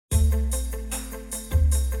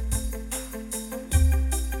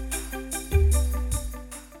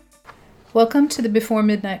Welcome to the Before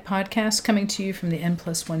Midnight podcast, coming to you from the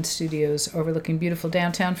N+1 studios overlooking beautiful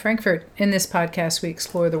downtown Frankfurt. In this podcast, we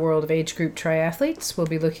explore the world of age group triathletes. We'll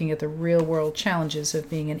be looking at the real-world challenges of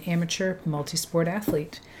being an amateur multi-sport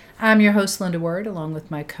athlete. I'm your host, Linda Word, along with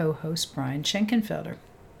my co-host, Brian Schenkenfelder.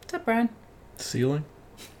 What's up, Brian? Ceiling?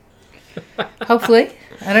 Hopefully.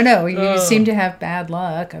 I don't know. You seem to have bad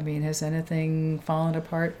luck. I mean, has anything fallen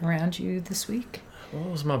apart around you this week? What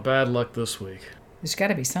was my bad luck this week? There's got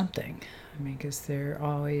to be something. I mean, because there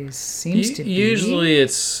always seems to be. Usually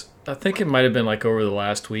I think it might have been like over the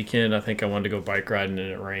last weekend. I think I wanted to go bike riding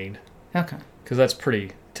and it rained. Okay. Because that's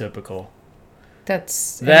pretty typical.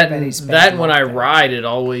 That's everybody's bad luck. When I though. ride, it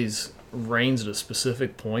always rains at a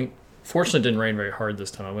specific point. Fortunately, it didn't rain very hard this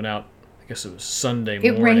time. I went out, I guess it was Sunday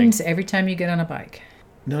morning. It rains every time you get on a bike.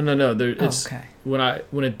 No. Okay.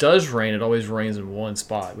 When it does rain, it always rains in one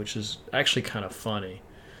spot, which is actually kind of funny.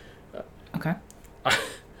 Okay.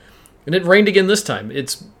 And it rained again this time.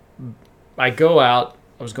 I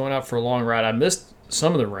was going out for a long ride. I missed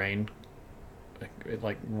some of the rain.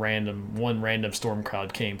 One random storm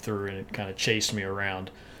cloud came through and it kind of chased me around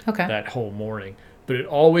that whole morning. But it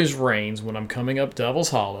always rains when I'm coming up Devil's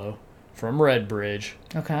Hollow from Red Bridge.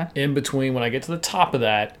 Okay. In between when I get to the top of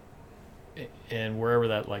that and wherever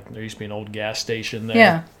that, there used to be an old gas station there.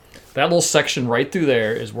 Yeah. That little section right through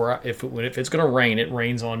there is where if it's going to rain, it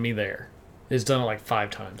rains on me there. It's done it 5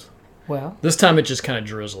 times. Well, this time it just kind of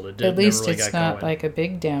drizzled. It didn't. At least really it's not like a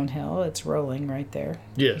big downhill. It's rolling right there.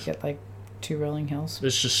 Yes. You get 2 rolling hills.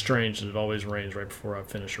 It's just strange that it always rains right before I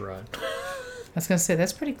finish a ride. I was going to say,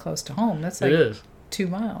 that's pretty close to home. That's it is 2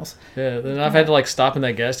 miles. Yeah, then I've had to stop in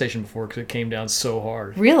that gas station before because it came down so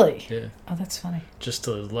hard. Really? Yeah. Oh, that's funny. Just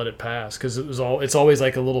to let it pass because it's always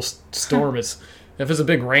like a little storm. If it's a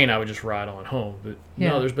big rain, I would just ride on home. But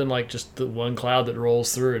no, there's been just the one cloud that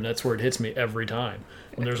rolls through, and that's where it hits me every time.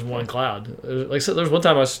 When there's one cloud. Like I said, there's one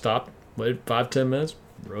time I stopped, waited 5-10 minutes,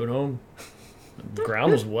 rode home. The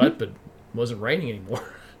ground was wet, but it wasn't raining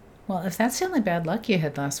anymore. Well, if that's the only bad luck you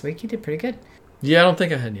had last week, you did pretty good. Yeah, I don't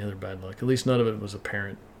think I had any other bad luck. At least none of it was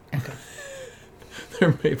apparent. Okay.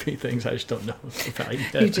 There may be things I just don't know about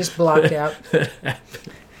yet. You just blocked out.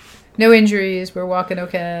 No injuries. We're walking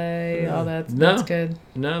okay. All that. That's good.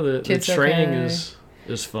 No, the training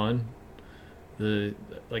is fun.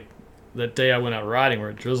 That day I went out riding where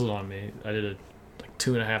it drizzled on me, I did a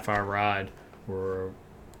 2.5 hour ride where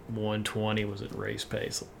 120 was at race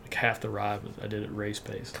pace. Half the ride I did at race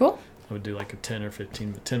pace. Cool. I would do a 10 or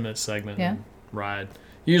 10-minute segment and ride.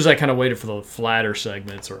 Usually I kind of waited for the flatter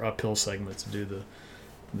segments or uphill segments to do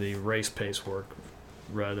the race pace work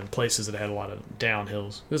rather than places that had a lot of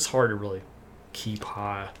downhills. It's hard to really keep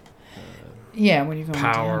high when you're going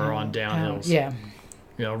power on downhills. Yeah.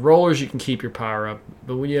 Rollers you can keep your power up,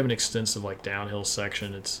 but when you have an extensive downhill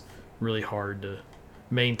section, it's really hard to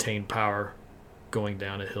maintain power going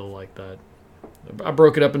down a hill like that. I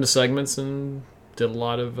broke it up into segments and did a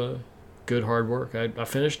lot of good hard work. I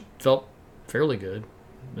felt fairly good.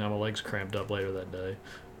 Now my legs cramped up later that day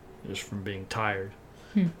just from being tired.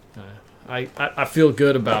 I feel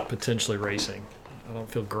good about potentially racing. I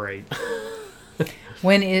don't feel great.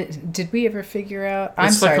 Did we ever figure out?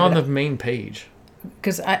 It's on the main page.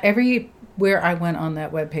 Because everywhere I went on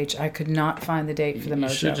that webpage, I could not find the date for the Mojo.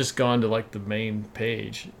 You should have just gone to the main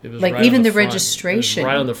page. It was even the registration. It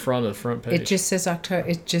was right on the front of the front page. It just says October.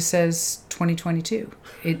 It just says 2022.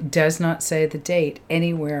 It does not say the date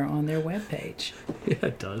anywhere on their webpage. Yeah,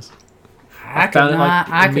 it does. I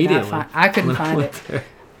couldn't find it.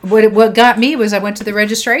 What got me was I went to the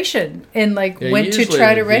registration and went to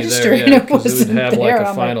try to register and it wasn't there. It would have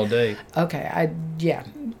a final date. Okay,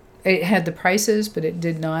 it had the prices, but it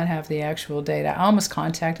did not have the actual date. I almost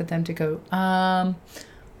contacted them to go,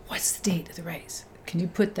 what's the date of the race? Can you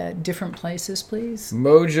put that different places, please?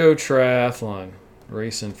 Mojo Triathlon,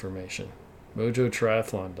 race information.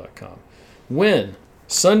 MojoTriathlon.com. When?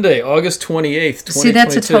 Sunday, August 28th, 2022. See,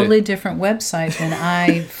 that's a totally different website than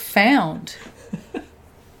I found.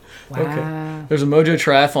 Wow. Okay. There's a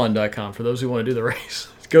MojoTriathlon.com for those who want to do the race.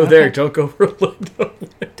 Go there. Don't go Orlando.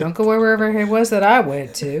 Don't go wherever it was that I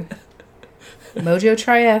went to. Mojo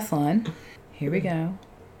Triathlon. Here we go.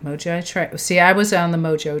 See, I was on the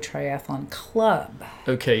Mojo Triathlon Club.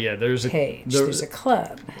 Okay, yeah. There's a page. There's a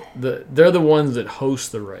club. They're the ones that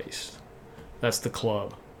host the race. That's the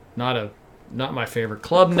club. Not my favorite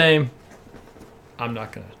club name. I'm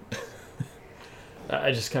not gonna.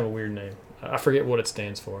 I just kind of a weird name. I forget what it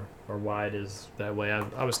stands for or why it is that way.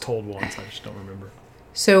 I was told once. I just don't remember.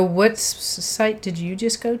 So what site did you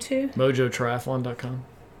just go to? MojoTriathlon.com.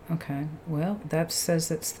 Okay. Well, that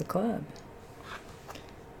says it's the club.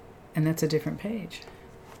 And that's a different page.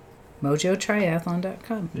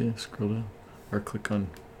 mojotriathlon.com. Yeah, scroll down. Or click on...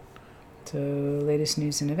 So, latest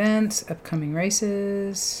news and events, upcoming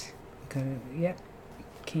races. Yep.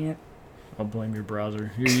 Can't. I'll blame your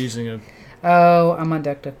browser. You're using a... Oh, I'm on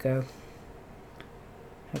DuckDuckGo.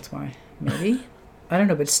 That's why. Maybe. I don't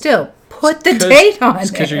know, but still, put the date on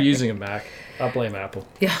It's because there. you're using a Mac. I'll blame Apple.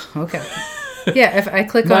 Yeah, okay. Yeah, if I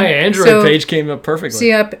click on... My Android page came up perfectly.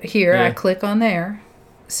 See up here, Yeah. I click on there.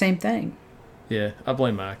 Same thing. Yeah, I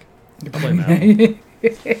blame Mac. I blame Apple.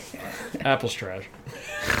 Apple's trash.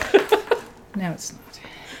 No, it's not.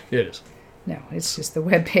 It is. No, it's just the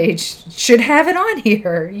web page should have it on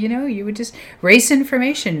here. You know, you would just race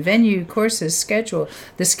information, venue, courses, schedule.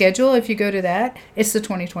 The schedule, if you go to that, it's the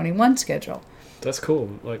 2021 schedule. That's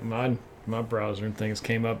cool. Like my browser and things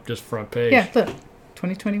came up just front page. Yeah, look.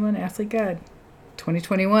 2021 Athlete Guide.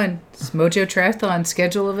 2021 it's Mojo Triathlon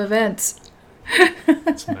schedule of events.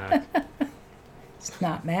 It's Mac. It's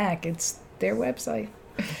not Mac, it's their website.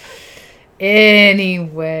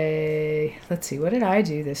 Anyway, let's see. What did I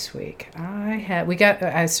do this week?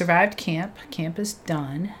 I survived camp. Camp is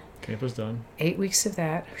done. Camp is done. 8 weeks of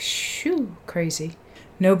that. Shoo, crazy.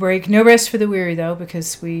 No break, no rest for the weary though,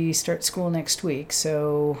 because we start school next week.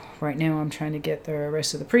 So right now I'm trying to get the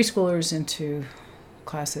rest of the preschoolers into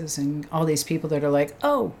classes and all these people that are like,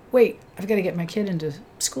 oh, wait, I've got to get my kid into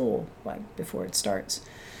school like before it starts.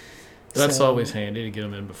 That's So- always handy to get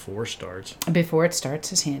them in before it starts. Before it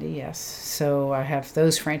starts is handy, yes. So I have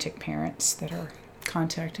those frantic parents that are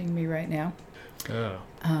contacting me right now. Oh.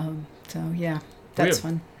 So yeah, that's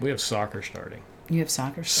fun. We have soccer starting. You have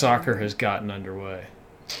soccer. Soccer has gotten underway.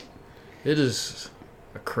 It is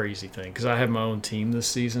a crazy thing because I have my own team this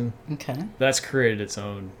season. Okay. That's created its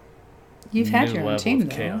own You've had new your own level team of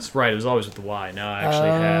though. chaos. Right, it was always with the Y. Now I actually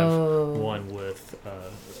have Oh. one with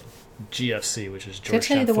GFC, which is Did I Georgetown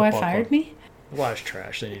tell you the Y Football fired Club. me? The Y's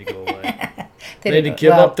trash. They need to go away. They They need didn't- to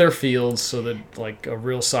give well, up their fields so that like a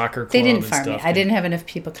real soccer club They didn't and fire me. stuff I didn't have enough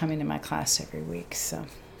people coming to my class every week, so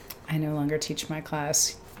I no longer teach my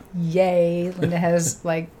class. Yay! Linda has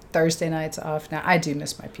like Thursday nights off now. I do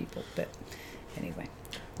miss my people, but anyway.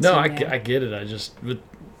 No, So, I yeah. get it.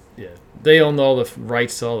 Yeah, they own all the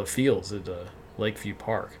rights to all the fields at Lakeview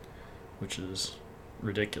Park, which is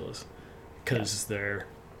ridiculous because they're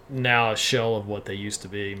now a shell of what they used to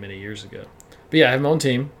be many years ago. But yeah, I have my own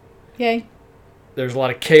team. Yay! There's a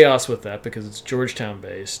lot of chaos with that because it's Georgetown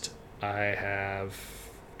based. I have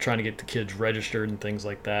trying to get the kids registered and things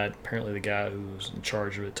like that. Apparently the guy who's in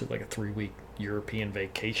charge of it took like a 3-week European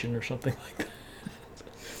vacation or something like that,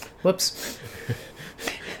 Whoops.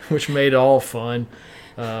 which made it all fun.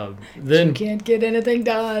 You Then can't get anything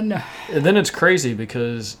done. And then it's crazy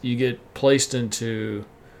because you get placed into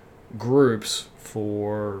groups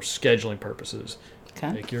for scheduling purposes.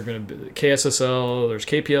 Okay. Like you're going to be KSSL, there's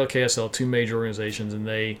KPL, KSL, two major organizations, and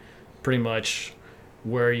they pretty much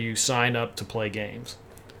where you sign up to play games.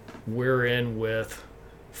 We're in with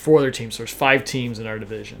 4 other teams. So there's 5 teams in our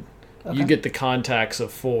division. Okay. You get the contacts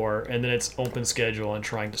of 4, and then it's open schedule and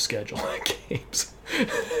trying to schedule games.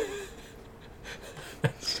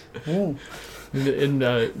 Ooh. And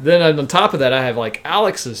then on top of that, I have like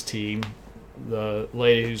Alex's team, the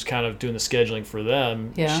lady who's kind of doing the scheduling for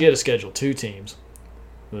them. Yeah. She had to schedule 2 teams,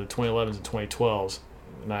 the 2011s and 2012s,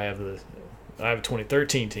 and I have a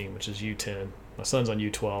 2013 team, which is U10. My son's on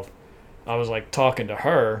U12. I was like talking to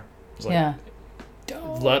her. I was like, Yeah.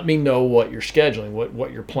 let me know what you're scheduling,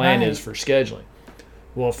 what your plan Right. is for scheduling.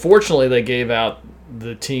 Well, fortunately, they gave out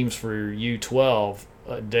the teams for U12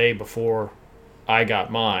 a day before I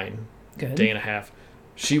got mine. Good. Day and a half.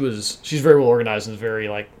 She's very well organized and is very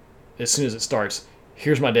like, as soon as it starts,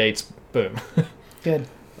 here's my dates, boom. Good.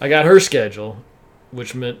 I got her schedule,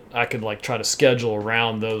 which meant I could like try to schedule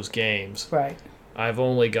around those games. Right. I've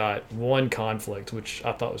only got one conflict, which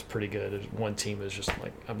I thought was pretty good. One team is just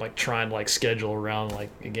like I'm like trying to like schedule around like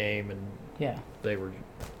a game, and Yeah.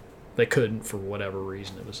 they couldn't for whatever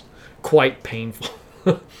reason. It was quite painful.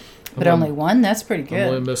 But only one? That's pretty I'm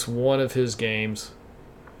only good. missed one of his games.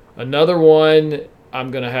 Another one,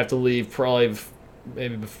 I'm going to have to leave probably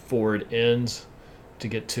maybe before it ends to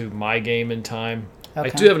get to my game in time. I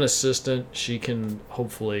Okay. do have an assistant. She can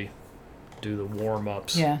hopefully do the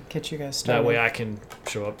warm-ups. Yeah, get you guys started. That way I can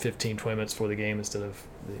show up 15, 20 minutes before the game instead of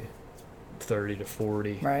the 30 to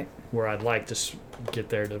 40, Right. where I'd like to get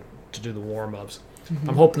there to do the warm-ups. Mm-hmm.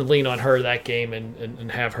 I'm hoping to lean on her that game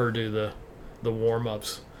and have her do the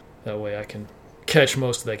warm-ups. That way I can catch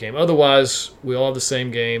most of that game. Otherwise, we all have the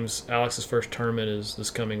same games. Alex's first tournament is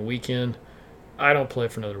this coming weekend. I don't play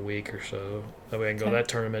for another week or so. That way I can go to Okay. that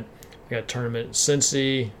tournament. I got a tournament in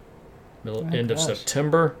Cincy, end of gosh.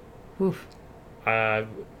 September. Oof.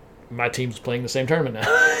 my team's playing the same tournament now.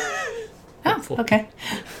 Oh, okay.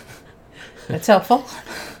 That's helpful.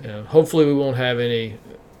 Yeah, hopefully we won't have any,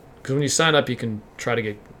 because when you sign up, you can try to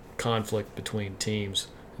get conflict between teams,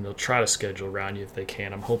 and they'll try to schedule around you if they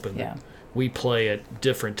can. I'm hoping that we play at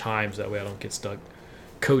different times, that way I don't get stuck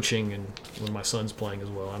coaching and when my son's playing as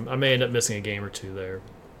well. I may end up missing a game or two there.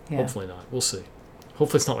 Yeah. Hopefully not. We'll see.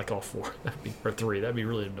 Hopefully it's not like all four or three. That'd be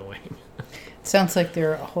really annoying. Sounds like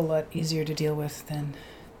they're a whole lot easier to deal with than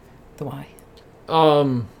the Y.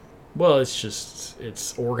 Well,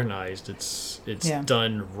 it's organized. It's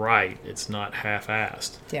done right. It's not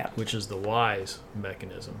half-assed. Yeah. Which is the Y's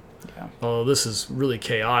mechanism. Yeah. Although this is really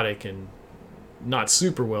chaotic and not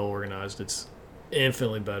super well organized, it's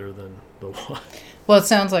infinitely better than the Y. Well, it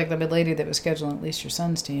sounds like the lady that was scheduling at least your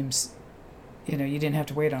son's teams, you didn't have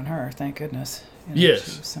to wait on her. Thank goodness.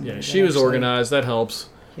 Yes. She was organized. That helps.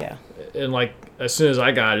 Yeah. And as soon as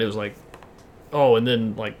I got it, it was like, oh, and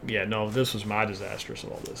then this was my disastrous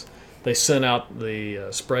of all this. They sent out the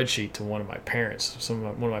spreadsheet to one of my parents. One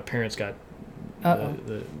of my parents got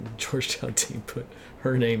the Georgetown team put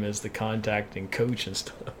her name as the contact and coach and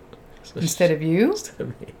stuff. So instead of you? Instead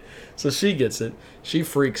of me. So she gets it. She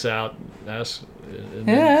freaks out and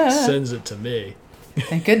then sends it to me.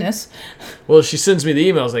 Thank goodness. Well, she sends me the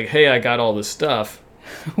emails like, hey, I got all this stuff,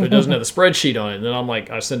 but it doesn't have the spreadsheet on it. And then I'm like,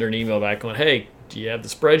 I send her an email back going, hey, do you have the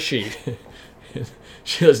spreadsheet?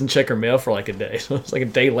 She doesn't check her mail for like a day. So it's like a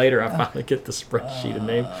day later, I finally get the spreadsheet and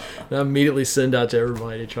I immediately send out to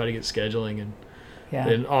everybody to try to get scheduling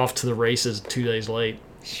and off to the races 2 days late.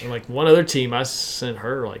 And like one other team, I sent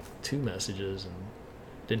her like 2 messages and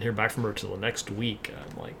didn't hear back from her till the next week.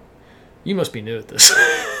 I'm like, you must be new at this.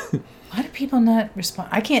 Why do people not respond?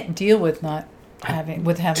 I can't deal with not having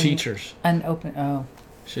teachers unopened. Oh,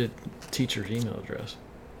 she had teacher's email address.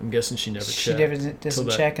 I'm guessing she never checked. She never doesn't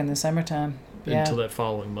check in the summertime. Until that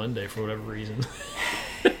following Monday for whatever reason.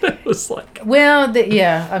 It was like... Well,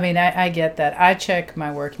 I mean, I get that. I check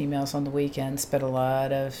my work emails on the weekends, but a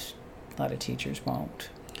lot of teachers won't.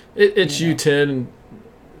 It's U10, and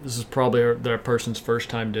this is probably that person's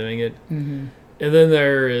first time doing it. Mm-hmm. And then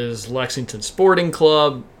there is Lexington Sporting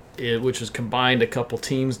Club, which has combined a couple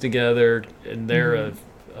teams together, and they're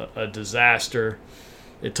a disaster.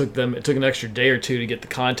 It took an extra day or two to get the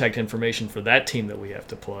contact information for that team that we have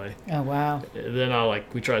to play. Oh, wow. And then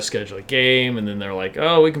we try to schedule a game, and then they're like,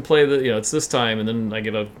 oh, we can play it's this time. And then I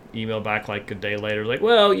get an email back like a day later, like,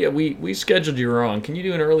 well, yeah, we scheduled you wrong. Can you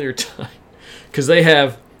do an earlier time? Because they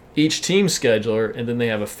have each team scheduler, and then they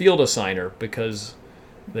have a field assigner because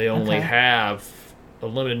they only have a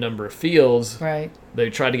limited number of fields. Right.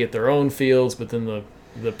 They tried to get their own fields, but then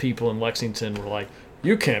the people in Lexington were like,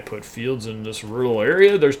 you can't put fields in this rural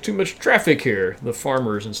area. There's too much traffic here. The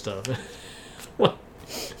farmers and stuff.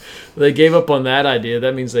 They gave up on that idea.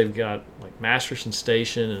 That means they've got like Masterson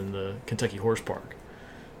Station and the Kentucky Horse Park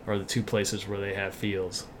are the 2 places where they have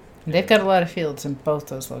fields. They've got a lot of fields in both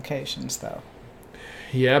those locations, though.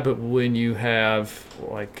 Yeah, but when you have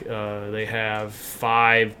they have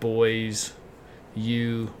 5 boys,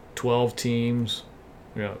 U12 teams,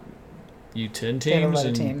 U10 teams, they have a lot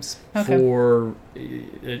of teams. Okay. For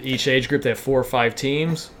each age group, they have 4 or 5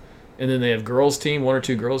 teams, and then they have girls team, 1 or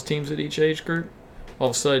 2 girls teams at each age group. All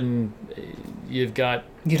of a sudden, you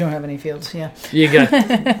don't have any fields. Yeah, you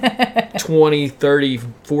got 20, 30,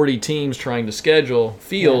 40 teams trying to schedule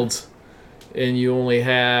fields, and you only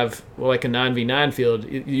have like a 9v9 field.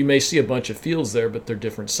 You may see a bunch of fields there, but they're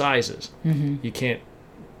different sizes. Mm-hmm.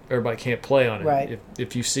 Everybody can't play on it. Right.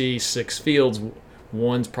 If you see 6 fields,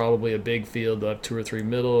 one's probably a big field. They'll have 2 or 3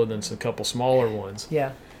 middle, and then a couple smaller ones.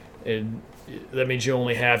 Yeah. And that means you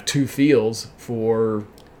only have 2 fields for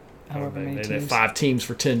they have 5 teams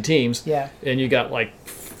for 10 teams. Yeah. And you got like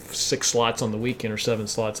 6 slots on the weekend or 7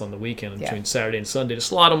 slots on the weekend between Saturday and Sunday to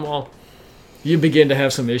slot them all. You begin to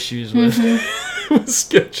have some issues with, with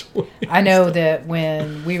scheduling. I know that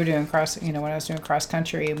when we were doing when I was doing cross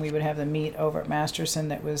country, and we would have the meet over at Masterson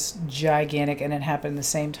that was gigantic, and it happened the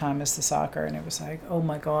same time as the soccer, and it was like, oh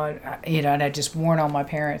my God, and I just warned all my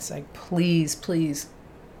parents, like, please,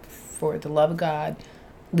 for the love of God,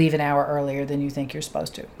 leave an hour earlier than you think you're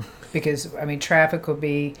supposed to. Because, I mean, traffic would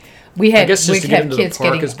be... We'd have kids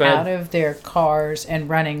getting out of their cars and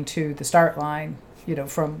running to the start line,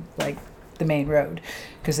 from, like, the main road,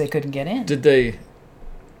 because they couldn't get in. Did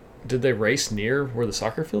they race near where the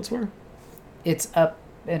soccer fields were? It's up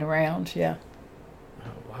and around, yeah.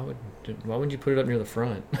 Why wouldn't you put it up near the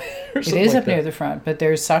front? It is up near the front, but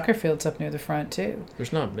there's soccer fields up near the front, too.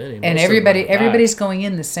 There's not many. And everybody's going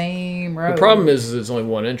in the same road. The problem is there's only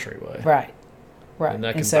one entryway. Right.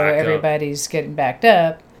 And so everybody's getting backed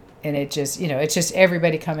up, and it's just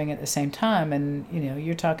everybody coming at the same time. And,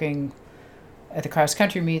 you're talking at the cross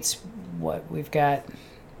country meets, we've got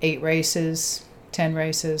 8 races, 10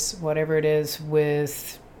 races, whatever it is,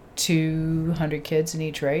 with 200 kids in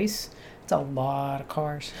each race. It's a lot of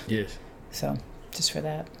cars. Yes. So just for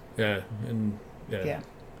that. Yeah. Yeah.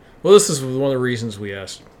 Well, this is one of the reasons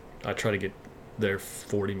I try to get there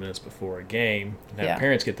 40 minutes before a game and have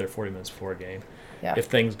parents get there 40 minutes before a game. Yeah. If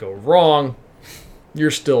things go wrong,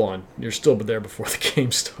 you're still there before the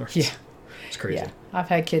game starts. Yeah. It's crazy. Yeah. I've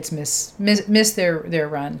had kids miss their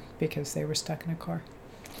run because they were stuck in a car.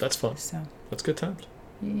 That's fun. So that's good times.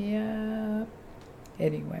 Yeah.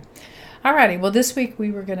 Anyway. Alrighty. Well, this week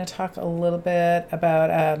we were going to talk a little bit about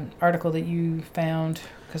an article that you found,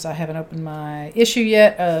 because I haven't opened my issue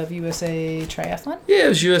yet, of USA Triathlon. Yeah, it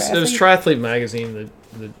was Triathlete magazine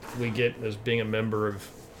that we get as being a member of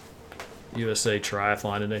USA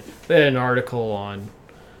Triathlon, and they had an article on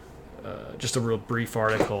just a real brief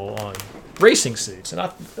article on racing suits,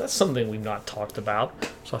 and that's something we've not talked about.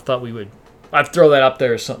 So I thought I'd throw that up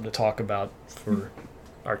there as something to talk about for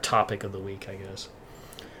our topic of the week, I guess.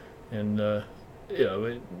 And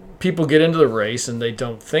people get into the race and they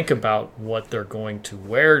don't think about what they're going to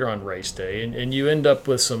wear on race day, and you end up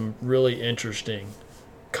with some really interesting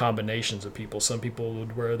combinations of people. Some people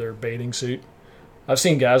would wear their bathing suit. I've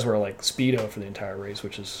seen guys wear like Speedo for the entire race,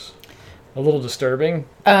 which is a little disturbing.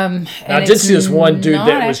 I did see this one dude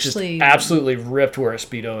that was just absolutely ripped wear a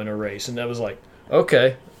Speedo in a race, and that was like,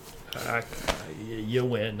 okay, you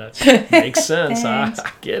win. That makes sense. I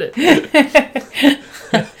get it.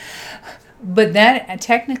 But that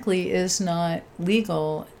technically is not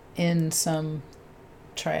legal in some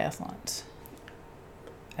triathlons.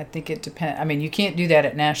 I think it depends. I mean, you can't do that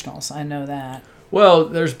at nationals. I know that. Well,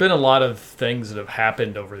 there's been a lot of things that have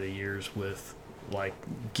happened over the years with like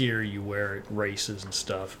gear you wear at races and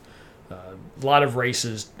stuff. A lot of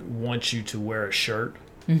races want you to wear a shirt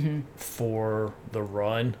for the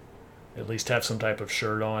run, at least have some type of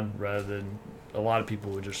shirt on, rather than a lot of people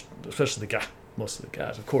would just, especially most of the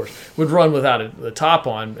guys, of course, would run without the top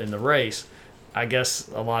on in the race. I guess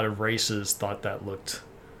a lot of races thought that looked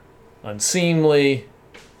unseemly.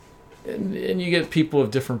 And you get people of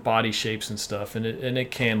different body shapes and stuff, and it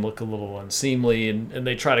can look a little unseemly, and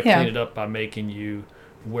they try to clean it up by making you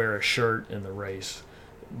wear a shirt in the race.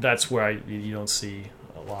 That's where you don't see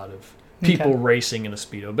a lot of people racing in a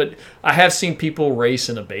Speedo. But I have seen people race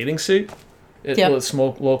in a bathing suit at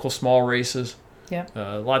local small races. Yeah.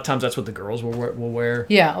 A lot of times that's what the girls will wear.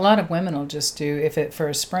 Yeah, a lot of women will just do, for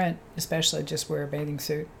a sprint, especially, just wear a bathing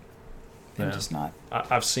suit. And just not.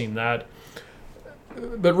 I've seen that.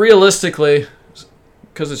 But realistically,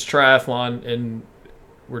 because it's triathlon and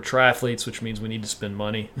we're triathletes, which means we need to spend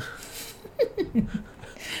money.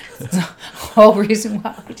 That's the whole reason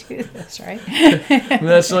why we do this, right? I mean,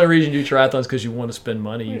 that's the only reason you do triathlons, because you want to spend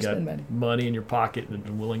money. You got money in your pocket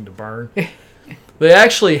and willing to burn. They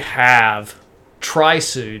actually have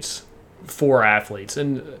tri-suits for athletes.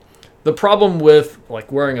 And the problem with like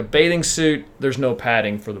wearing a bathing suit, there's no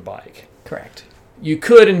padding for the bike. Correct. You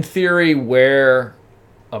could, in theory, wear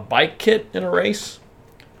a bike kit in a race.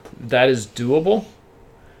 That is doable.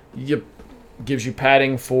 It gives you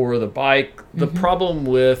padding for the bike. The problem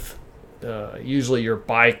with usually your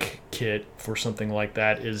bike kit for something like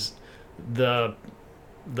that is the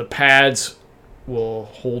pads will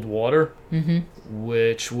hold water,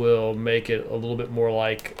 which will make it a little bit more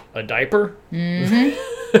like a diaper.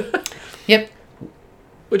 Yep.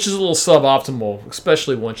 Which is a little suboptimal,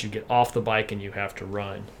 especially once you get off the bike and you have to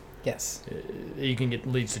run. Yes. You can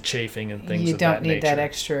leads to chafing and things you of that nature. You don't need that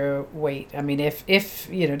extra weight. I mean, if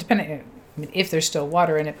depending, if there's still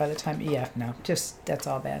water in it by the time, that's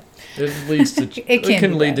all bad. It leads to it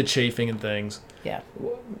can lead to chafing and things. Yeah.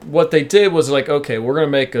 What they did was like, okay, we're going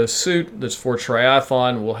to make a suit that's for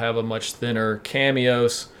triathlon. We'll have a much thinner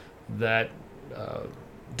cameos that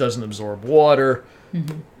doesn't absorb water.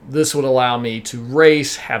 This would allow me to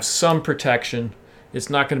race, have some protection.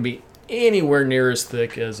 It's not going to be anywhere near as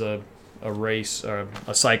thick as a race or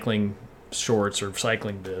a cycling shorts or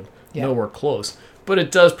cycling bib. Yeah. Nowhere close. But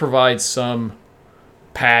it does provide some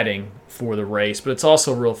padding for the race. But it's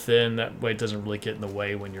also real thin. That way it doesn't really get in the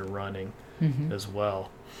way when you're running as well.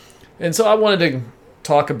 And so I wanted to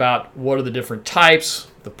talk about what are the different types,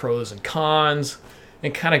 the pros and cons,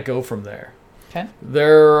 and kind of go from there. Okay.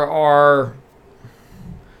 There are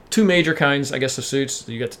two major kinds, I guess, of suits.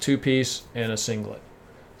 You got the two-piece and a singlet.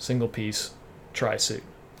 Single-piece tri-suit.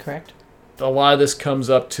 Correct. A lot of this comes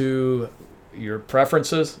up to your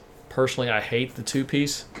preferences. Personally, I hate the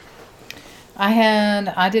two-piece.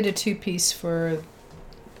 I did a two-piece for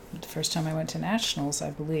the first time I went to nationals,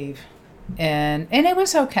 I believe, and it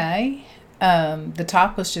was okay. The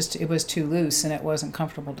top was it was too loose and it wasn't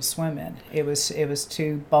comfortable to swim in. It was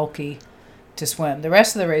too bulky to swim. The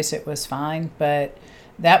rest of the race it was fine, but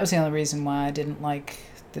that was the only reason why I didn't like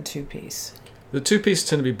the two-piece. The two-piece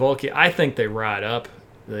tend to be bulky. I think they ride up.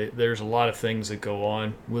 There's a lot of things that go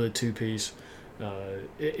on with a two-piece.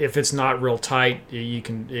 If it's not real tight, it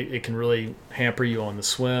can really hamper you on the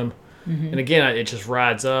swim. Mm-hmm. And again, it just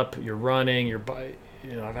rides up. You're running.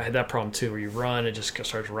 I've had that problem too, where you run, it just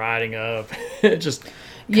starts riding up. It just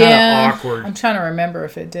kind of awkward. I'm trying to remember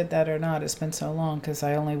if it did that or not. It's been so long because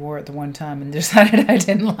I only wore it the one time and decided I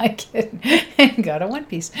didn't like it and got a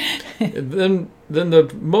one-piece. then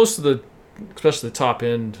the most of the, especially the top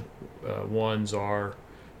end ones, are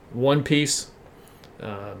one piece.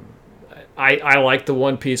 I like the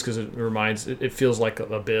one piece because it feels like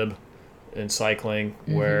a bib in cycling,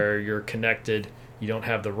 mm-hmm. where you're connected. You don't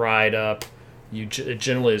have the ride up. It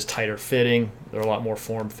generally is tighter fitting. They're a lot more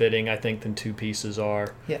form fitting, I think, than two pieces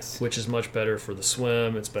are. Yes. Which is much better for the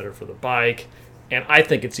swim. It's better for the bike, and I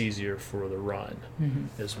think it's easier for the run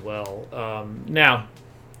mm-hmm. as well. Now,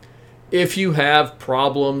 if you have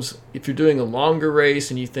problems, if you're doing a longer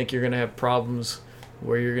race and you think you're going to have problems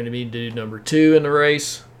where you're going to need to do number 2 in the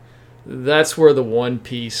race, that's where the one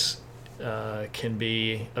piece can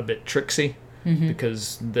be a bit tricksy mm-hmm.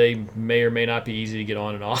 because they may or may not be easy to get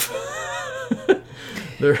on and off.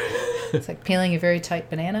 It's like peeling a very tight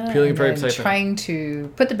banana trying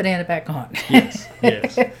to put the banana back on. Yes.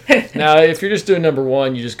 Now, if you're just doing number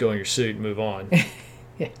 1, you just go in your suit and move on.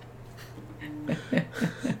 Yeah.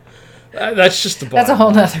 That's just the bottom. That's a whole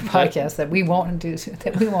other podcast that we won't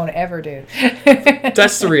ever do.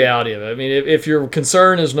 That's the reality of it. I mean, if your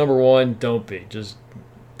concern is number 1, don't be. Just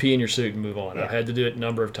pee in your suit and move on. Yeah. I've had to do it a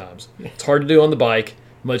number of times. It's hard to do on the bike.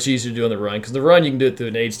 Much easier to do on the run, because the run you can do it through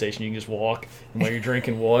an aid station. You can just walk, and while you're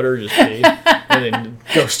drinking water, just pee, and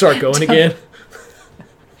then start going again.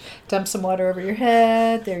 Dump some water over your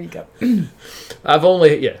head. There you go. and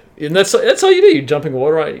that's all you do. You're dumping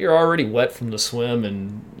water on. You're already wet from the swim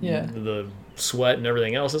and the sweat and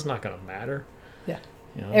everything else. It's not going to matter. Yeah,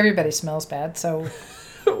 everybody smells bad, so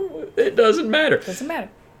it doesn't matter. It doesn't matter.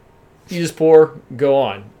 You just pour, go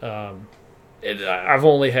on. I've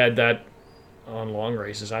only had that on long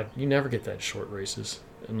races. You never get that in short races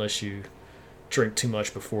unless you drink too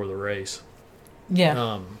much before the race.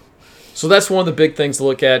 Yeah. So that's one of the big things to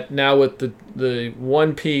look at. Now with the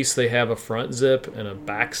one piece, they have a front zip and a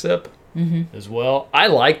back zip mm-hmm. as well. I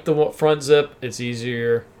like the front zip. It's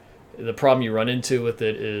easier. The problem you run into with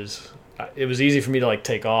it is it was easy for me to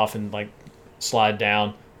take off and slide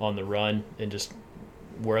down on the run and just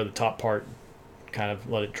wear the top part, kind of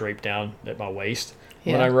let it drape down at my waist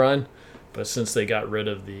when I run. But since they got rid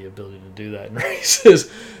of the ability to do that in races,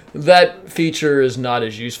 that feature is not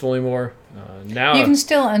as useful anymore. Now you can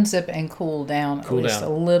still unzip and cool down at least a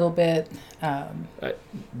little bit. But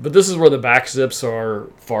this is where the back zips are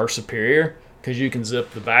far superior, because you can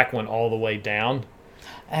zip the back one all the way down.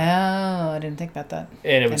 Oh, I didn't think about that.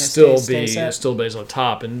 And it would still stays on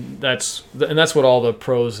top, and that's what all the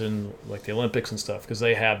pros in the Olympics and stuff, because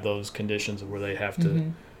they have those conditions where they have to.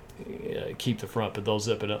 Mm-hmm. Keep the front, but they'll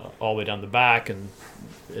zip it all the way down the back, and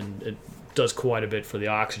it does quite a bit for the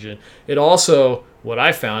oxygen. It also, what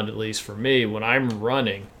I found, at least for me, when I'm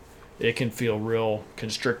running, it can feel real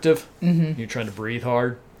constrictive. Mm-hmm. You're trying to breathe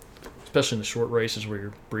hard, especially in the short races where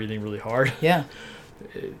you're breathing really hard. Yeah.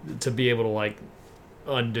 To be able to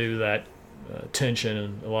undo that tension,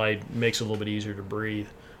 and it makes it a little bit easier to breathe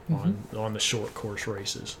mm-hmm. on the short course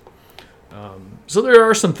races. So there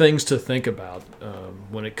are some things to think about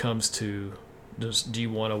when it comes to just, do you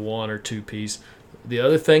want a one or two piece? The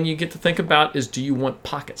other thing you get to think about is, do you want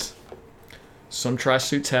pockets? Some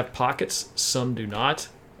tri-suits have pockets, some do not.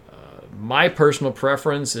 My personal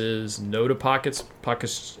preference is no to pockets.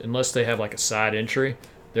 Pockets, unless they have a side entry,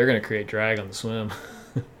 they're going to create drag on the swim.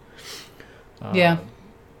 Yeah.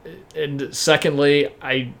 And secondly,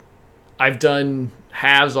 I've done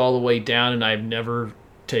halves all the way down, and I've never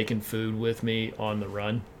taken food with me on the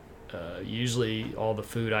run. Usually all the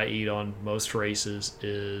food I eat on most races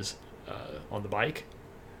is on the bike,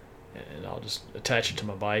 and I'll just attach it to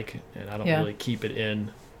my bike, and I don't really keep it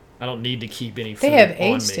in. I don't need to keep any food on me. They have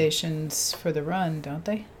aid stations for the run, don't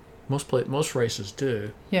they? Most races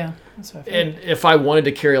do. Yeah, that's what I figured. And if I wanted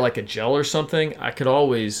to carry a gel or something, I could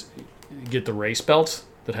always get the race belts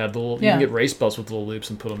that have the little. You can get race belts with little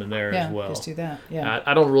loops and put them in there as well. Just do that. Yeah.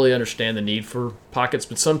 I don't really understand the need for pockets,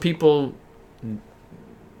 but some people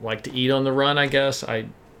like to eat on the run, I guess.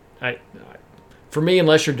 For me,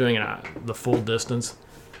 unless you're doing the full distance,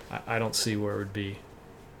 I don't see where it would be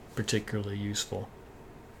particularly useful.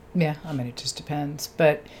 Yeah, I mean, it just depends.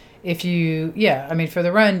 But if you, yeah, I mean, for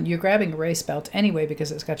the run, you're grabbing a race belt anyway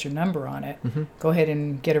because it's got your number on it. Mm-hmm. Go ahead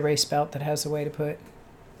and get a race belt that has a way to put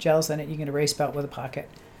gels in it. You can get a race belt with a pocket.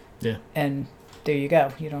 Yeah. And there you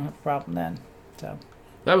go. You don't have a problem then. So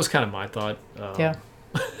that was kind of my thought. Yeah.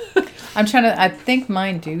 I think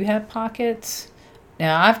mine do have pockets.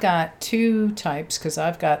 Now, I've got two types because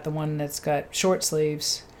I've got the one that's got short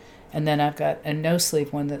sleeves, and then I've got a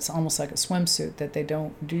no-sleeve one that's almost like a swimsuit that they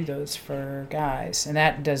don't do those for guys, and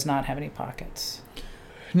that does not have any pockets.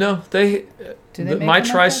 No, Do they make my them like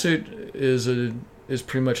tri-suit is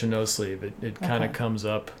pretty much a no-sleeve. It kind of Okay. comes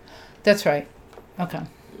up That's right. Okay.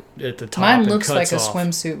 at the top Mine and looks like cuts a off.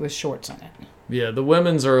 swimsuit with shorts on it. Yeah, the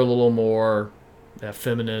women's are a little more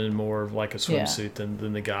feminine and more like a Yeah. swimsuit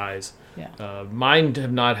than the guys. Yeah. Mine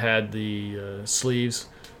have not had the sleeves.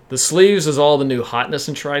 The sleeves is all the new hotness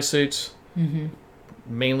in tri-suits, Mm-hmm.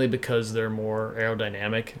 mainly because they're more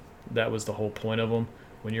aerodynamic. That was the whole point of them.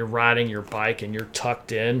 When you're riding your bike and you're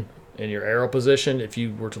tucked in your aero position, if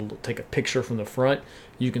you were to take a picture from the front,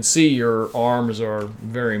 you can see your arms are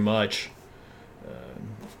very much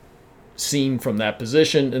seen from that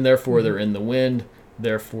position, and therefore they're in the wind.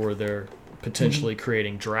 Therefore, they're potentially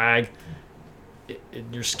creating drag.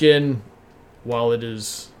 Your skin, while it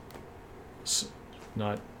is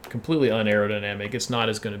not completely unaerodynamic, it's not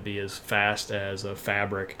as going to be as fast as a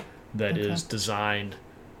fabric that is designed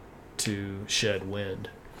to shed wind.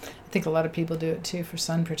 I think a lot of people do it too for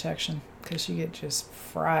sun protection because you get just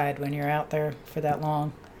fried when you're out there for that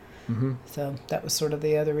long. Mm-hmm. So that was sort of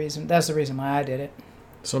the other reason. That's the reason why I did it.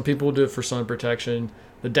 Some people do it for sun protection.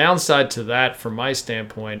 The downside to that, from my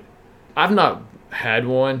standpoint, I've not had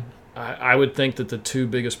one. I would think that the two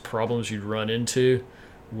biggest problems you'd run into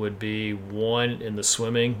would be, one, in the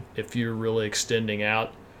swimming. If you're really extending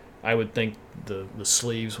out, I would think the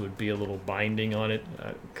sleeves would be a little binding on it,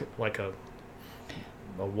 like a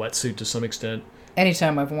wetsuit to some extent.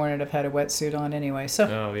 Anytime I've worn it, I've had a wetsuit on anyway. So.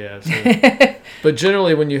 Oh, yeah. So, but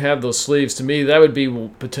generally, when you have those sleeves, to me, that would be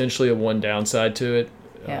potentially a one downside to it.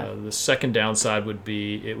 Yeah. The second downside would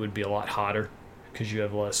be it would be a lot hotter because you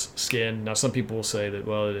have less skin. Now, some people will say that,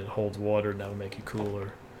 well, it holds water and that would make you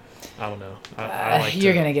cooler. I don't know. I like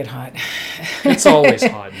You're going to get hot. It's always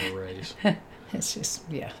hot in the race. It's just,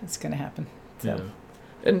 yeah, it's going to happen. So.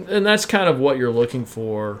 Yeah. And that's kind of what you're looking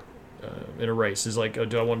for in a race. Is like,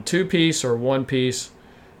 do I want a two-piece or one-piece?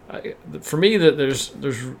 For me, there's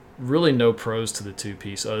really no pros to the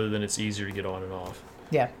two-piece other than it's easier to get on and off.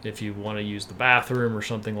 Yeah. If you want to use the bathroom or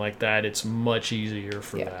something like that, it's much easier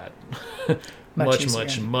for that. much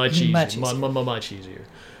easier. Much easier.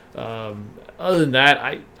 Other than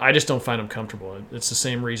that, I just don't find them comfortable. It's the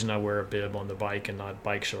same reason I wear a bib on the bike and not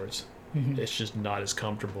bike shorts. Mm-hmm. It's just not as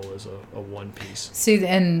comfortable as a one piece. See,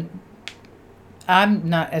 and I'm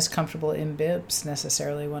not as comfortable in bibs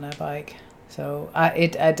necessarily when I bike. So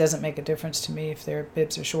it doesn't make a difference to me if they're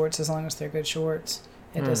bibs or shorts as long as they're good shorts.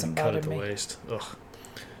 It doesn't bother me. Cut at the waist. Ugh.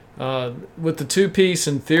 With the two-piece,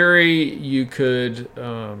 in theory, you could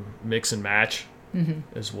mix and match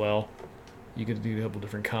as well. You could do a couple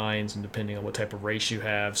different kinds, and depending on what type of race you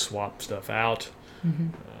have, swap stuff out.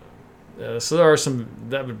 Mm-hmm. So there are some.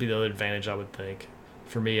 That would be the other advantage, I would think.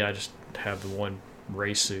 For me, I just have the one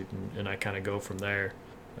race suit, and I kind of go from there.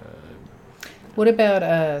 What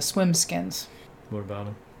about swim skins? What about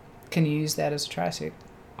them? Can you use that as a tri-suit?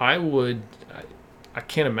 I would. I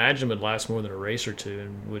can't imagine them would last more than a race or two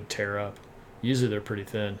and would tear up. Usually they're pretty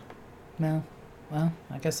thin. No. Well,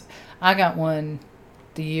 I guess I got one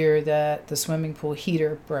the year that the swimming pool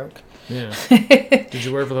heater broke. Yeah. Did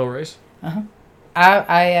you wear it for the whole race? Uh-huh.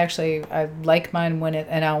 I like mine when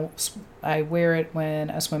I wear it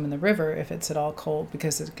when I swim in the river if it's at all cold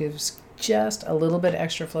because it gives just a little bit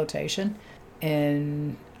extra flotation.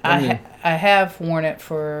 And I have worn it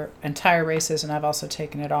for entire races, and I've also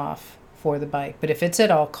taken it off for the bike. But if it's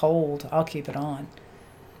at all cold, I'll keep it on.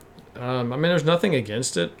 I mean, there's nothing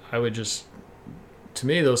against it. I would just, to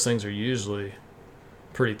me, those things are usually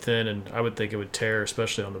pretty thin, and I would think it would tear,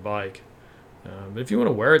 especially on the bike. But if you want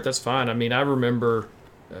to wear it, that's fine. I mean, I remember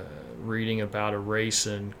reading about a race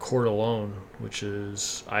in Coeur d'Alene, which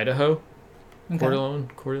is Idaho. Okay. Coeur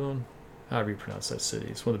d'Alene, however you pronounce that city.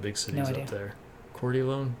 It's one of the big cities up there. Coeur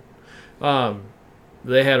d'Alene.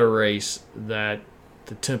 They had a race that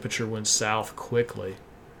the temperature went south quickly.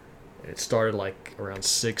 It started like around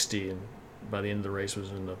 60, and by the end of the race was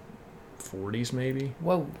in the 40s maybe.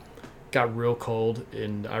 Whoa. Got real cold,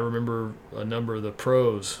 and I remember a number of the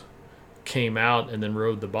pros came out and then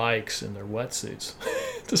rode the bikes in their wetsuits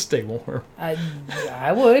to stay warm.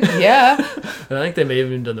 I would, yeah. And I think they may have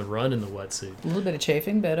even done the run in the wetsuit. A little bit of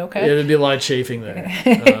chafing, but okay. Yeah, there'd be a lot of chafing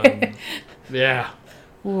there. Yeah.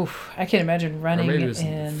 Oof, I can imagine running Or maybe it was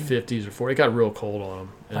in 50s or 40s. It got real cold on them.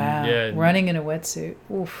 And wow, yeah, running in a wetsuit.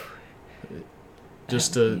 Oof.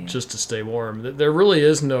 just to stay warm. There really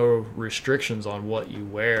is no restrictions on what you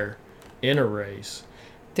wear in a race.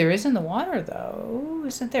 There is in the water, though,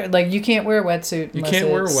 isn't there? Like, you can't wear a wetsuit unless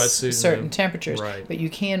wear a it's wetsuit certain temperatures, right. But you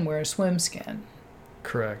can wear a swim skin.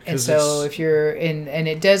 Correct. And so if you're in, and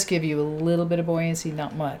it does give you a little bit of buoyancy,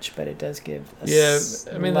 not much, but it does give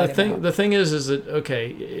I mean, the thing is that, okay,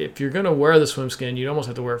 if you're going to wear the swim skin, you almost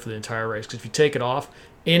have to wear it for the entire race, because if you take it off,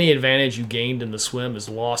 any advantage you gained in the swim is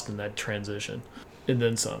lost in that transition, and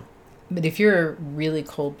then some. But if you're a really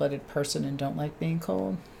cold-blooded person and don't like being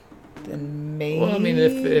cold, then maybe. Well, I mean,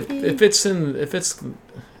 if it's I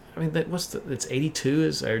mean, it's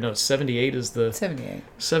 82 or no, 78 is the 78.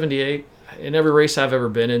 78. In every race I've ever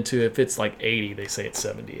been into, if it's like 80, they say it's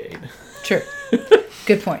 78. True.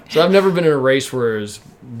 Good point. So I've never been in a race where it was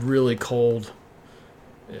really cold,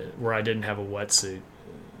 where I didn't have a wetsuit.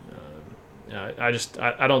 I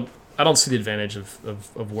don't see the advantage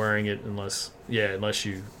of wearing it unless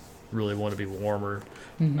you really want to be warmer.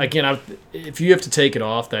 Mm-hmm. Again, if you have to take it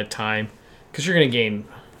off that time, because you're going to gain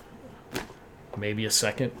maybe a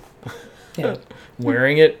second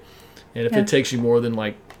wearing it, and if it takes you more than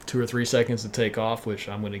like 2 or 3 seconds to take off, which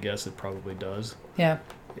I'm going to guess it probably does. Yeah.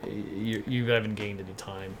 You haven't gained any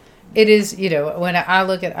time. It is, when I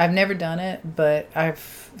look at, I've never done it, but I've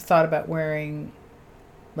thought about wearing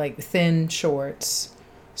like thin shorts,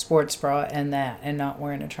 sports bra, and not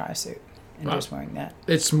wearing a tri-suit and just wearing that.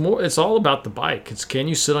 It's all about the bike. It's, can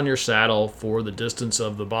you sit on your saddle for the distance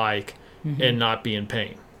of the bike and not be in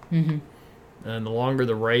pain? Mm-hmm. And the longer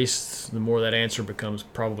the race, the more that answer becomes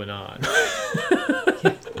probably not.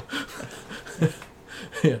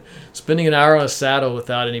 Yeah. Spending an hour on a saddle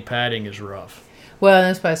without any padding is rough. Well,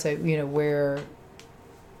 that's why I say, wear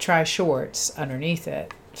tri-shorts underneath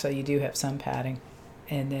it, so you do have some padding.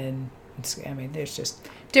 And then, there's just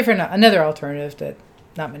another alternative that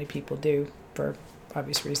not many people do for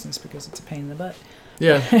obvious reasons, because it's a pain in the butt.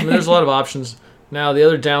 Yeah, there's a lot of options. Now, the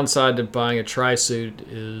other downside to buying a tri-suit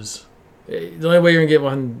is the only way you're going to get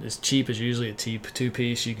one as cheap is usually a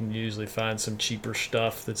two-piece. You can usually find some cheaper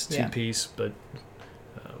stuff that's two-piece, but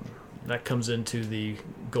that comes into the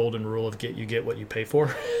golden rule of you get what you pay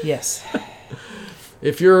for. Yes.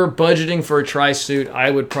 If you're budgeting for a tri-suit, I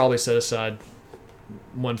would probably set aside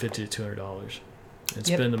 $150 to $200 and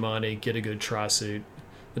spend the money, get a good tri-suit.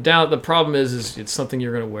 The problem is it's something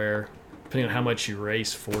you're going to wear depending on how much you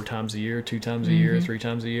race 4 times a year, 2 times a year, 3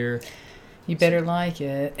 times a year. You better like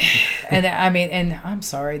it. And and I'm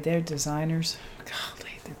sorry, their designers,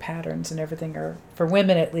 golly, their patterns and everything are, for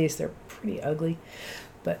women at least, they're pretty ugly.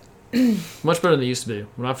 But much better than they used to be.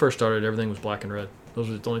 When I first started, everything was black and red. Those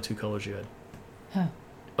were the only 2 colors you had. Huh.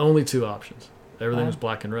 Only 2 options. Everything was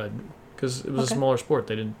black and red because it was a smaller sport.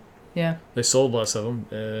 They didn't. Yeah. They sold less of them,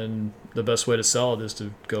 and the best way to sell it is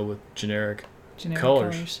to go with generic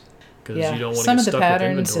colors. Because you don't want to get stuck with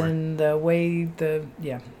inventory. Some of the patterns and the way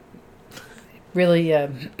really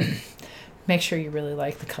make sure you really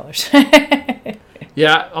like the colors.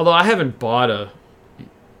 Yeah, although I haven't bought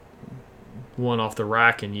one off the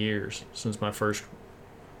rack in years, since my first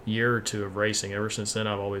year or 2 of racing. Ever since then,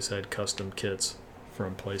 I've always had custom kits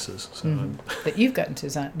from places. So but you've gotten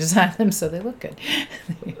to design them so they look good.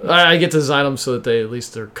 I get to design them so that at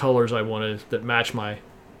least they're colors I wanted that match my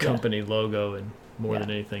company logo and more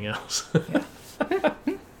than anything else. A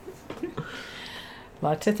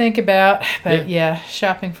lot to think about, but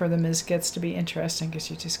shopping for them gets to be interesting because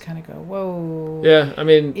you just kind of go, whoa. Yeah, I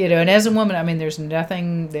mean, and as a woman, there's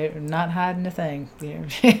nothing. They're not hiding a thing.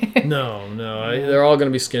 No. They're all going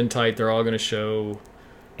to be skin tight. They're all going to show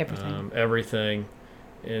everything.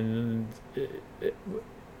 And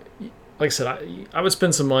like I said, I would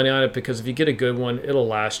spend some money on it because if you get a good one, it'll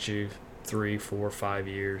last you 3, 4, 5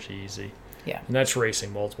 years easy. Yeah, and that's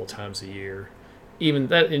racing multiple times a year. Even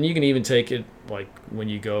that, and you can even take it like when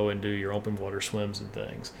you go and do your open water swims and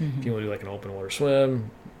things. If you want to do like an open water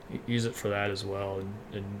swim, use it for that as well,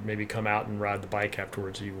 and maybe come out and ride the bike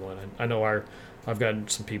afterwards if you want. I know I've gotten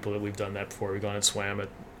some people that we've done that before. We've gone and swam it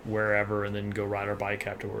wherever and then go ride our bike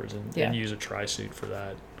afterwards and use a tri-suit for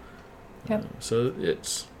that. Yep. So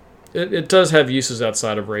it does have uses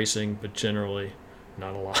outside of racing, but generally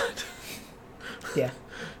not a lot. Yeah.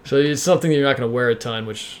 So it's something that you're not going to wear a ton,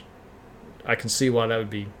 which I can see why that would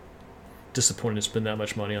be disappointing to spend that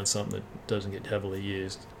much money on something that doesn't get heavily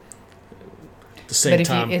used. the same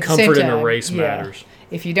time, comfort in a race matters.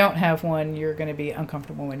 If you don't have one, you're going to be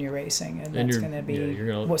uncomfortable when you're racing, and that's going to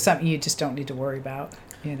be something you just don't need to worry about.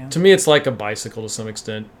 To me, it's like a bicycle to some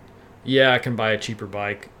extent. Yeah, I can buy a cheaper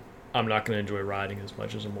bike. I'm not going to enjoy riding as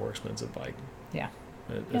much as a more expensive bike. Yeah.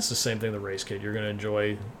 It's the same thing with the race kit. You're going to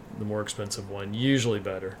enjoy the more expensive one, usually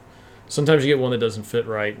better. Sometimes you get one that doesn't fit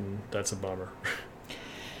right, and that's a bummer.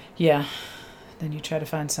 Yeah. Then you try to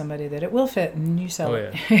find somebody that it will fit, and you sell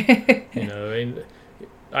it. Yeah.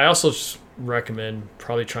 I also recommend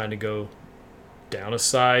probably trying to go down a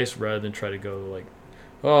size rather than try to go like,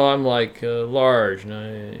 oh, I'm like large, and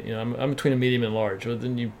I'm between a medium and large. Well,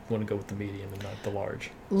 then you want to go with the medium and not the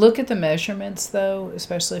large. Look at the measurements, though,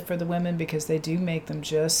 especially for the women, because they do make them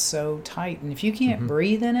just so tight. And if you can't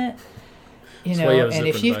breathe in it, and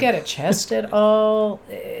if you've got a chest at all,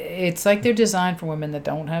 it's like they're designed for women that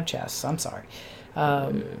don't have chests. I'm sorry.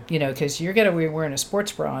 Because you're going to be wearing a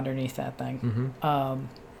sports bra underneath that thing. Mm-hmm.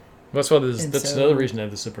 That's another reason to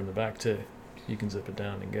have the zipper in the back, too. You can zip it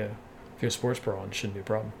down and go. If you have a sports bra on, it shouldn't be a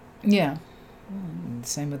problem. Yeah.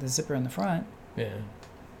 Same with the zipper in the front. Yeah.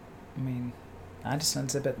 I mean, I just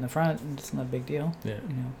unzip it in the front, and it's not a big deal. Yeah.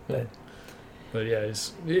 But yeah,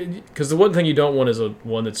 because the one thing you don't want is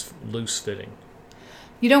one that's loose fitting.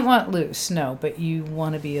 You don't want loose, no, but you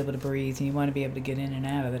want to be able to breathe, and you want to be able to get in and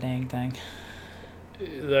out of the dang thing.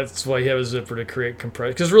 That's why you have a zipper to create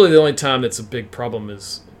compression. Because really the only time that's a big problem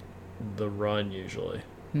is the run usually.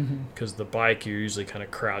 Because the bike, you're usually kind of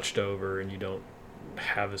crouched over, and you don't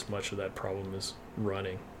have as much of that problem as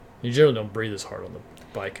running. You generally don't breathe as hard on the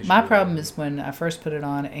bike. My problem is when I first put it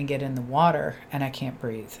on and get in the water and I can't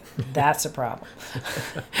breathe. That's a problem.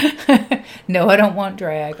 No, I don't want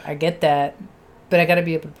drag. I get that. But I got to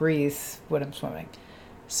be able to breathe when I'm swimming.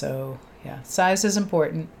 So, yeah, size is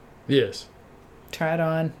important. Yes. Try it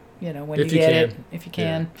on, when you get it, if you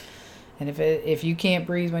can. Yeah. And if you can't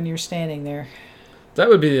breathe when you're standing there. That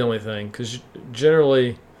would be the only thing, because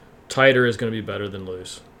generally tighter is going to be better than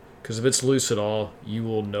loose. Because if it's loose at all, you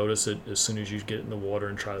will notice it as soon as you get in the water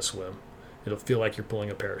and try to swim. It'll feel like you're pulling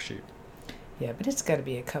a parachute. Yeah, but it's got to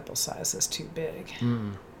be a couple sizes too big.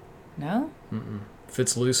 Mm-mm. No? Mm-mm. If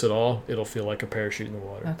it's loose at all, it'll feel like a parachute in the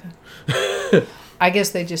water. Okay. I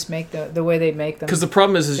guess they just make the way they make them. Because the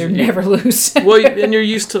problem is they're never loose. And you're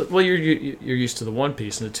used to you're used to the one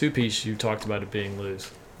piece, and the two piece you talked about it being loose.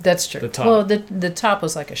 That's true. The top. Well, the top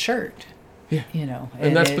was like a shirt. Yeah.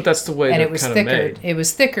 And that's the way and they're it was kind thicker. of made. It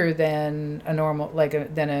was thicker than a normal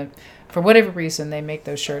for whatever reason they make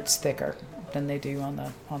those shirts thicker than they do on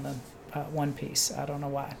the one piece. I don't know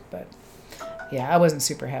why, but yeah, I wasn't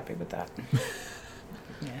super happy with that.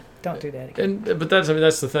 Yeah, don't do that again. But that's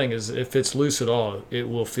the thing is if it's loose at all, it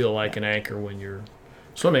will feel like an anchor when you're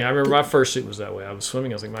swimming. I remember my first suit was that way. I was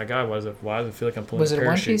swimming. I was like, my God, why does it feel like I'm pulling a parachute? Was it a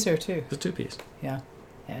one piece or two? It's a two piece. Yeah.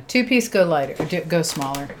 Yeah. Two piece go lighter, go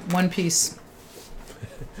smaller. One piece,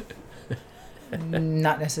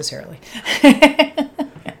 not necessarily.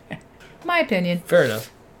 My opinion. Fair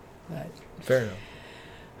enough. But, fair enough.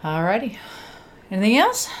 Alrighty. Anything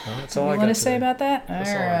else? No, that's all I want to say about that? All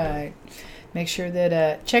right. All Make sure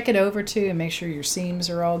that check it over too, and make sure your seams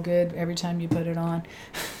are all good every time you put it on,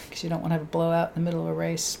 because you don't want to have a blowout in the middle of a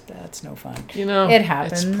race. That's no fun. It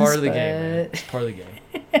happens. It's part of the game, man. It's part of the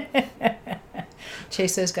game.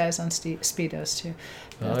 Chase those guys on Speedos too.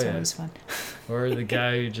 That's always fun. Or the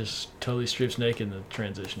guy who just totally strips naked in the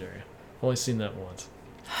transition area. Only seen that once.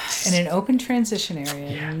 In an open transition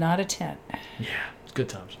area, not a tent. Yeah, it's good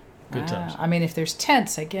times. Good times. I mean, if there's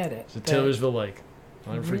tents, I get it. It's at Taylorsville Lake.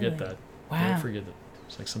 I'll never forget that. Wow. I'll never forget that.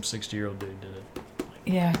 It's like some 60-year-old dude did it.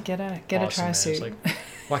 Yeah, get a tri-suit. Like,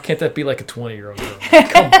 why can't that be like a 20-year-old girl?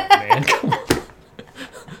 Come on, man. Come on.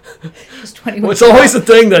 It's always the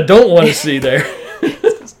thing that I don't want to see there.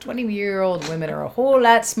 20-year-old women are a whole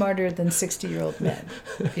lot smarter than 60-year-old men.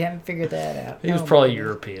 If you haven't figured that out. He was probably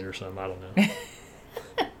European or something. I don't know.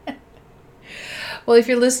 Well, if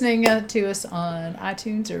you're listening to us on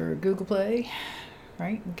iTunes or Google Play,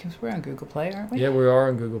 right? Because we're on Google Play, aren't we? Yeah, we are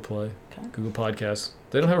on Google Play. Okay. Google Podcasts.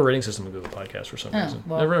 They don't have a rating system in Google Podcasts for some reason.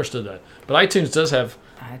 Well, never understood that. But iTunes does have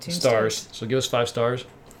stars, so give us 5 stars.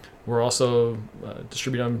 We're also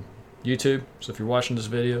distributed on YouTube, so if you're watching this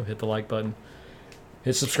video, hit the like button.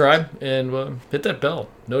 Hit subscribe, and hit that bell.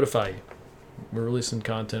 Notify you. We're releasing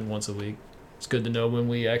content once a week. It's good to know when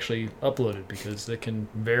we actually upload it, because it can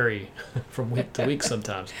vary from week to week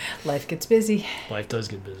sometimes. Life gets busy. Life does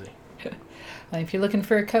get busy. If you're looking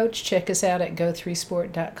for a coach, check us out at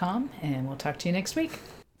go3sport.com, and we'll talk to you next week.